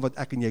grond van wat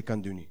ek en jy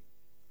kan doen nie.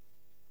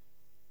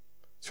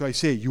 So hy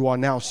sê, you are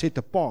now set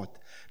apart.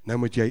 Nou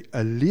moet jy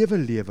 'n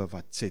lewe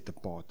wat set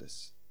apart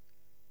is.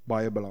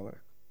 Baie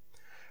belangrik.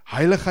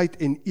 Heiligheid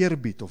en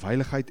eerbied, of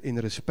heiligheid en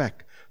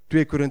respek.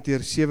 2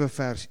 Korintiërs 7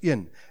 vers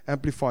 1,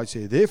 Amplified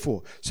say,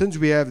 therefore, since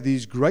we have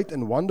these great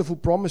and wonderful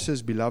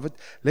promises, beloved,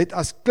 let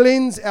us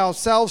cleanse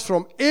ourselves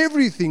from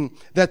everything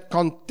that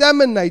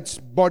contaminates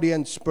body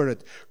and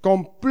spirit,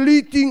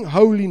 completing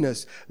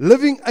holiness,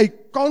 living a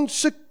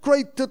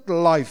consecrated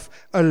life,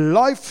 a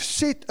life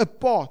set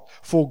apart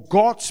for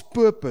God's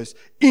purpose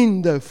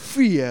in the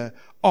fear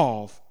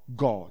of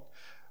God.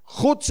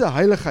 God se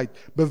heiligheid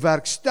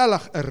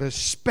bewerkstellig 'n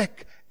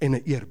respek en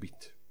 'n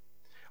eerbied.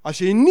 As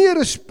jy nie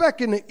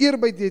respek en 'n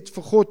eerbied het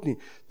vir God nie,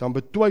 dan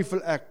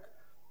betwyfel ek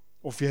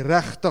of jy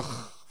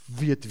regtig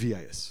weet wie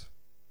hy is.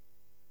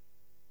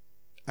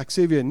 Ek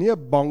sê weer, nie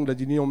bang dat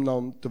jy nie om na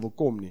hom te wil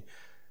kom nie,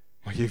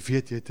 maar jy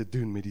weet jy het te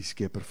doen met die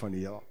skepper van die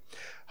heelal.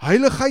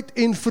 Heiligheid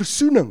en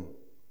versoening.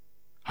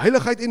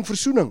 Heiligheid en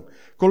versoening.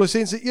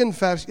 Kolossense 1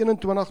 vers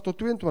 21 tot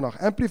 22,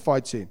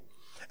 Amplified sê,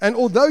 and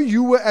although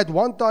you were at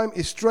one time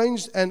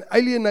estranged and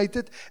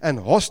alienated and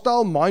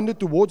hostile-minded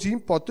towards him,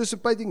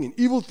 participating in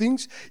evil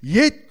things,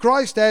 yet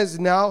Christ has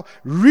now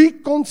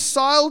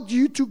reconciled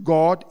you to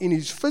God in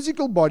his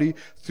physical body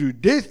through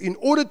death in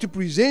order to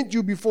present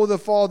you before the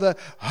Father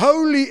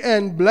holy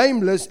and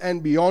blameless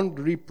and beyond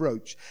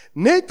reproach.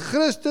 Net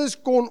Christus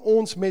kon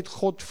ons met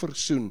God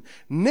versoen.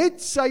 Net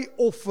sy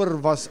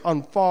offer was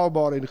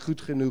aanvaarbaar en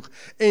goed genoeg.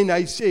 En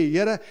hy sê,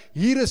 Here,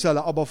 hier is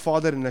hulle, Abba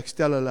Vader, en ek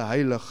stel hulle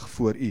heilig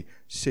voor u.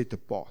 Set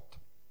apart.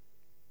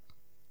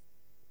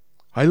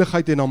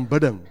 Heiligheid en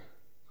aanbidding.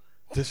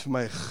 Dit is vir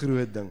my 'n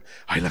groot ding.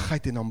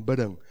 Heiligheid en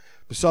aanbidding.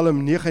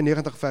 Psalm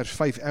 99 vers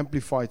 5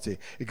 Amplified sê,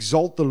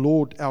 exalt the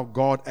Lord our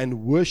God and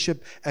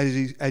worship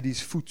at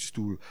his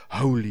footstool.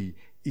 Holy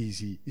is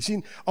he. Jy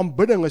sien,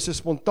 aanbidding is 'n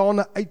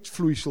spontane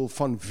uitvloeisel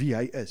van wie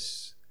hy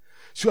is.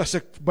 So as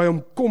ek by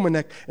hom kom en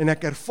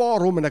ek ervaar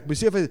hom en ek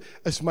besef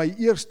is my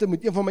eerste,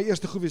 moet een van my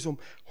eerste goed wees om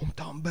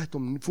te aanbid,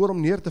 om voor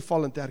hom neer te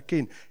val en te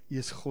erken, hy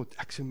is God,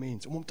 ek is 'n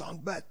mens, om hom te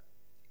aanbid.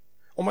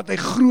 Omdat hy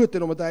groot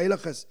en omdat hy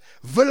heilig is,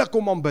 wil ek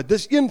hom aanbid.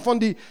 Dis een van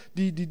die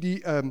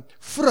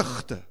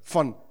vrugte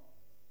van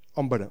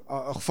aanbidding,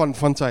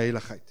 van sy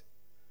heiligheid.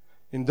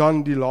 En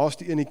dan die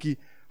laaste enetjie,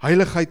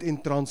 heiligheid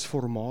en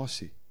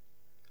transformasie.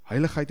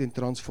 Heiligheid en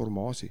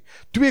transformasie.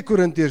 2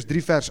 Korintiërs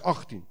 3 vers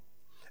 18.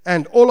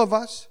 And all of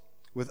us,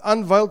 with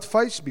unveiled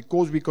face,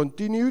 because we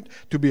continued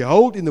to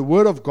behold in the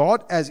word of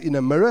God as in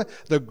a mirror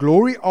the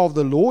glory of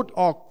the Lord,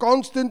 are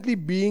constantly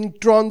being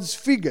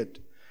transfigured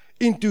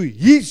into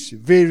his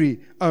very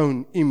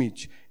own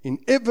image in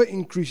ever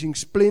increasing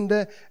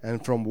splendor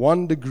and from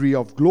one degree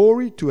of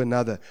glory to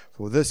another,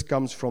 for this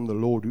comes from the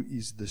Lord who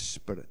is the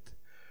Spirit.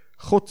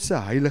 God se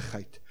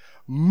heiligheid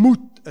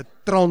moet 'n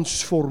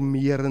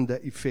transformerende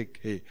effek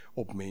hê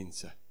op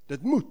mense.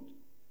 Dit moet.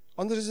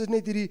 Anders is dit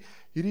net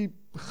hierdie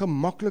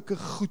gemaklike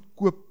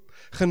goedkoop.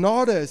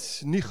 Genade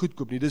is nie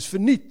goedkoop nie, dit is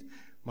verniet,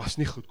 maar is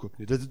nie goedkoop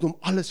nie. Dit het hom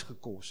alles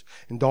gekos,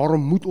 en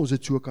daarom moet ons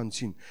dit so kan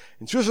sien.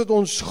 En soos dat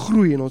ons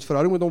groei, en ons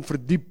verhouding met hom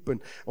verdiep,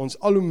 en ons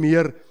al hoe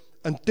meer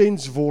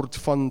intens word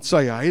van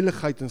sy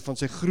heiligheid, en van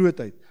sy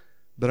grootheid,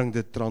 bring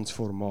dit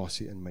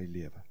transformasie in my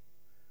lewe.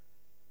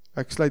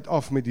 Ek sluit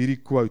af met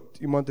hierdie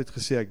quote. Iemand het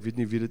gesê, ek weet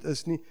nie wie dit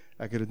is nie,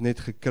 ek het dit net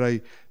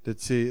gekry, dit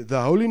sê,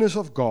 "The holiness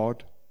of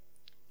God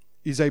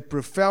is a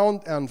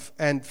profound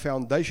and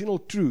foundational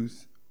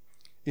truth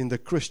in the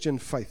Christian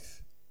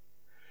faith.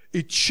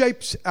 It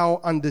shapes our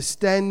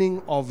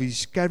understanding of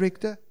His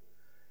character,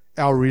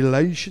 our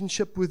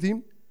relationship with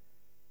Him,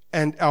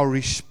 and our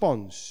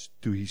response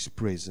to His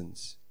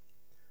presence.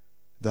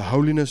 The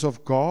holiness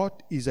of God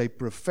is a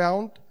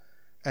profound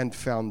and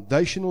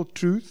foundational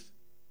truth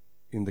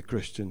in the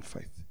Christian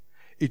faith.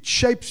 It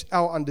shapes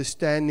our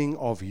understanding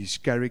of His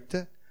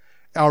character,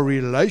 our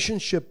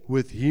relationship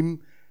with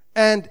Him,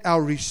 and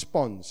our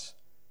response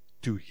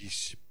to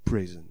His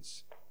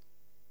presence."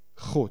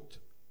 God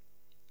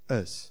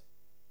is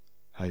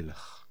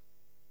heilig.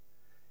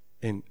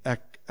 En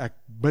ek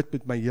bid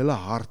met my hele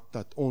hart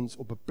dat ons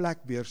op 'n plek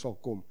weer sal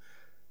kom,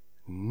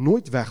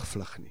 nooit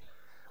wegvlug nie.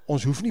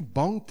 Ons hoef nie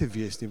bang te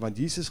wees nie, want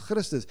Jesus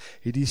Christus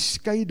het die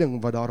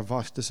skeiding wat daar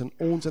was tussen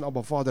ons en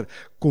Abba Vader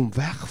kom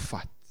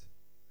wegvat.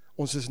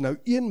 Ons is nou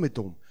een met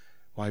hom,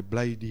 maar hy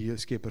bly die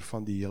skepper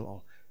van die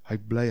heelal. Hy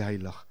bly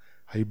heilig,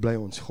 hy bly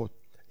ons God.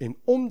 En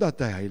omdat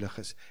hy heilig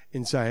is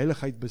en sy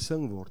heiligheid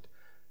besing word,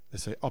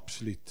 is hy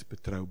absoluut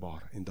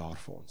betroubaar en daar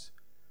vir ons.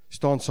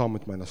 Staan saam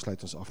met my, dan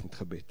sluit ons af met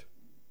gebed.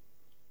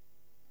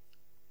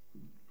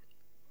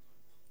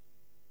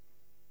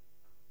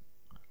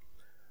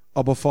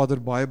 Abba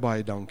Vader,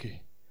 baie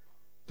dankie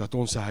dat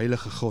ons 'n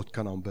heilige God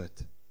kan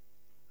aanbid.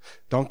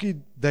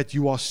 Dankie that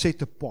you are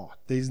set apart.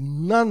 There is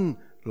none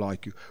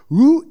like you.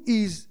 Who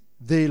is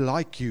there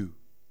like you,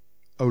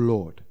 O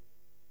Lord?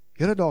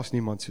 Here, daar's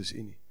niemand soos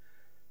U nie.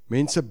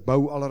 Mense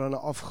bou allerhande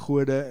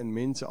afgode en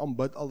mense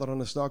aanbid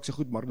allerhande snaakse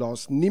goed, maar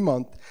daar's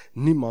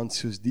niemand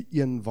soos die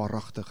een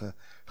waaragtige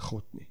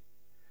God nie.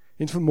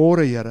 En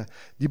vanmôre, Here,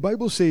 die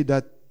Bybel sê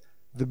dat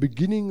the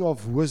beginning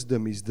of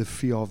wisdom is the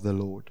fear of the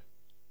Lord.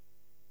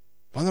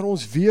 Wanneer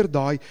ons weer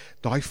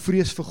daai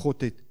vrees vir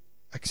God het,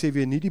 ek sê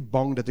weer nie die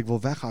bang dat ek wil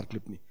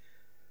weghardloop nie,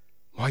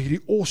 maar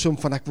hierdie awesome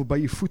van ek wil by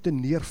U voete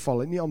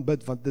neerval en nie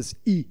aanbid, want dis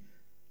U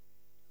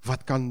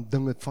wat kan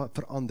dinge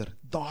verander.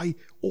 Daai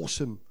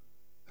awesome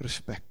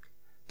respek,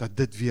 dat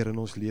dit weer in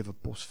ons lewe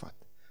posvat.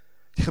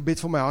 Die gebed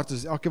van my hart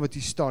is, elke wat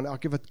hier staan,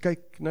 elke wat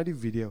kyk na die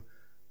video,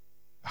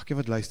 elke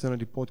wat luister na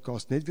die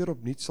podcast, net weer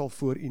opnuut sal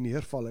voor U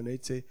neerval en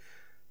net sê,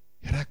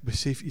 Here, ek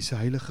besef U is 'n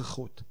heilige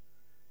God.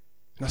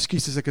 En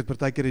ekskuus as ek het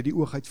partykeer uit die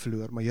oog uit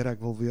verloor, maar Here, ek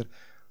wil weer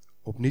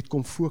opnuut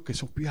kom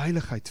fokus op U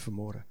heiligheid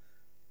vanmôre.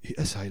 U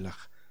is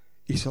heilig.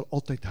 U sal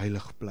altyd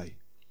heilig bly.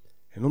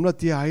 En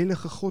omdat U 'n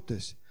heilige God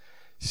is,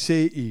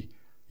 sê U,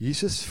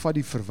 Jesus vat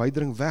die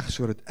verwydering weg,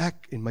 sodat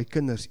ek en my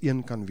kinders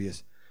een kan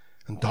wees.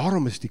 En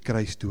daarom is die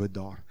kruis dood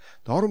daar.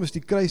 Daarom is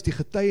die kruis die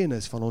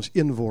getuienis van ons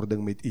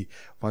eenwording met U,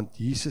 want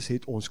Jesus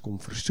het ons kom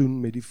versoen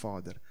met die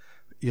Vader,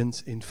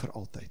 eens en vir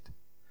altyd.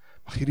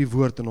 Mag hierdie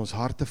woord in ons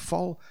harte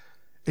val,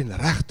 en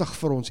regtig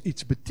vir ons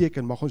iets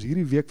beteken, mag ons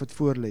hierdie week wat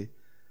voor lê,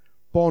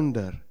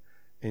 ponder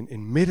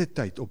en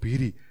meditate op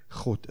hierdie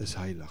God is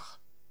heilig.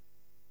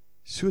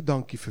 So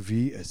dankie vir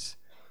wie U is.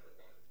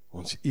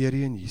 Ons eer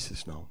U in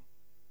Jesus naam.